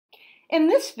In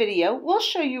this video, we'll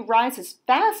show you RIZE's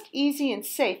fast, easy, and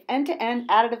safe end-to-end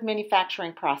additive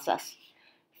manufacturing process.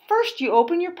 First, you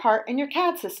open your part in your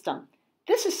CAD system.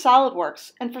 This is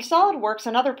SOLIDWORKS, and for SOLIDWORKS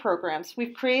and other programs,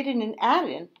 we've created an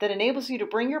add-in that enables you to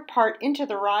bring your part into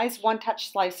the RIZE ONETOUCH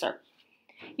slicer.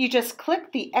 You just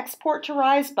click the Export to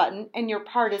RIZE button and your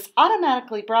part is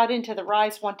automatically brought into the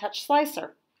RIZE ONETOUCH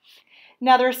slicer.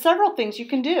 Now there are several things you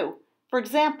can do. For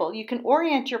example, you can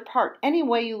orient your part any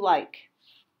way you like.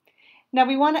 Now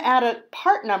we want to add a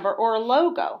part number or a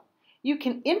logo. You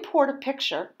can import a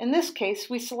picture. In this case,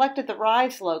 we selected the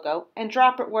RIZE logo and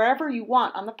drop it wherever you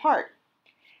want on the part.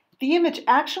 The image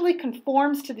actually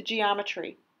conforms to the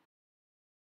geometry.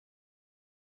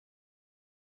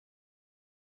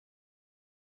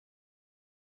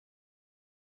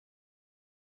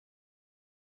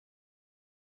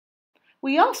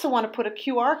 We also want to put a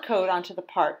QR code onto the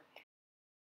part.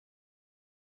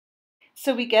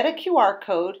 So we get a QR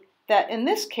code that in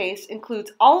this case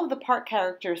includes all of the part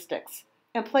characteristics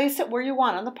and place it where you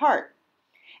want on the part.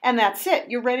 And that's it,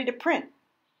 you're ready to print.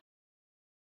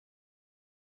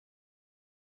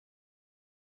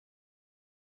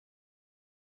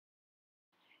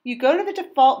 You go to the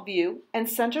default view and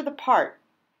center the part.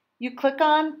 You click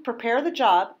on Prepare the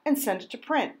Job and send it to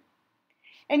print.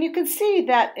 And you can see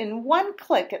that in one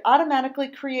click it automatically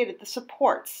created the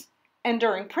supports, and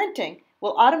during printing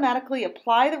will automatically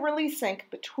apply the release ink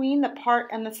between the part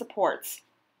and the supports.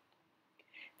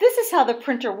 This is how the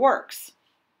printer works.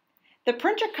 The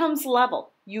printer comes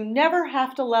level. You never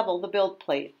have to level the build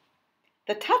plate.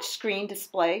 The touchscreen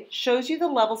display shows you the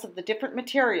levels of the different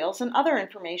materials and other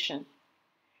information.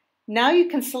 Now you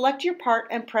can select your part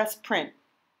and press print,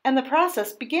 and the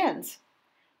process begins.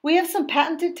 We have some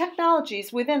patented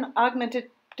technologies within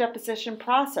augmented deposition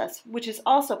process, which is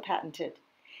also patented.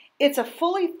 It's a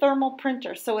fully thermal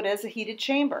printer, so it has a heated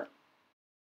chamber.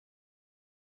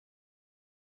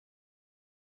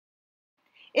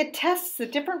 It tests the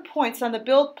different points on the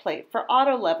build plate for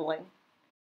auto leveling.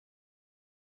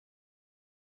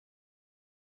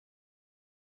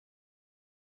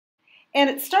 And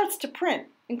it starts to print,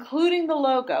 including the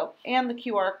logo and the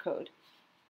QR code.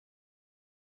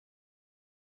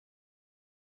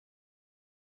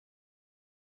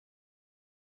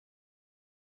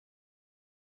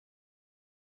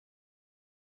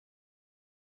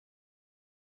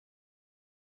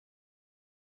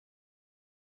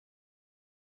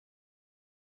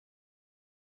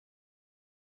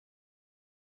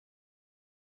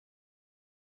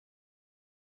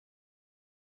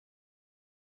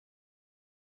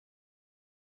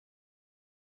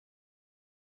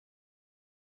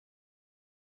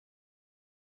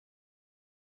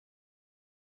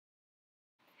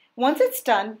 Once it's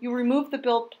done, you remove the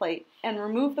build plate and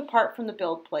remove the part from the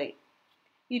build plate.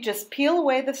 You just peel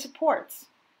away the supports.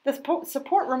 The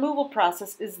support removal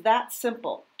process is that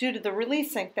simple due to the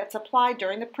release ink that's applied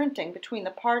during the printing between the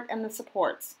part and the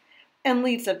supports and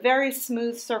leaves a very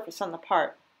smooth surface on the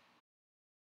part.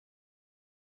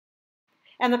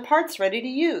 And the part's ready to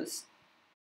use.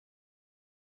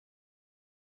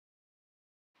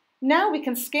 Now we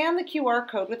can scan the QR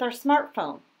code with our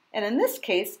smartphone. And in this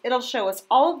case, it'll show us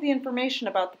all of the information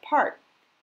about the part.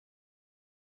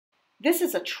 This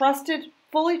is a trusted,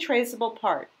 fully traceable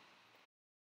part.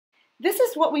 This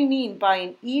is what we mean by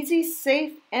an easy,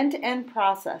 safe, end-to-end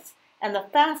process and the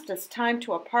fastest time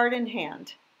to a part in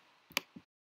hand.